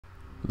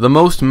The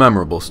most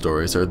memorable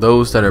stories are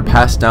those that are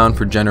passed down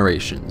for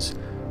generations,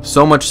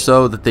 so much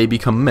so that they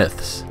become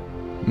myths.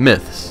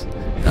 Myths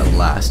that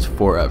last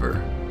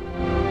forever.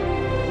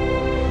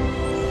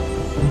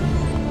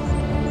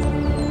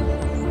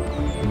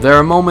 There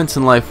are moments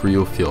in life where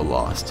you'll feel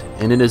lost,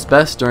 and it is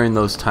best during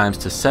those times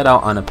to set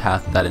out on a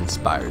path that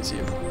inspires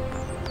you.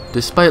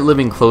 Despite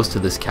living close to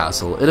this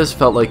castle, it has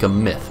felt like a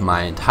myth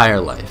my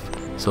entire life,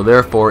 so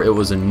therefore it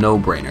was a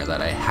no-brainer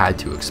that I had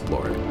to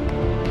explore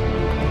it.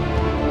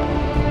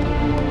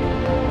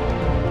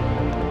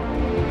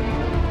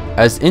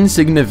 As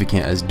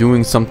insignificant as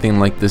doing something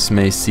like this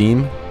may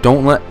seem,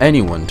 don't let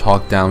anyone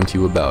talk down to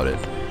you about it.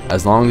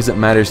 As long as it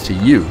matters to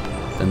you,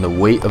 then the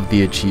weight of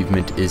the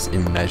achievement is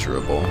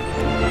immeasurable.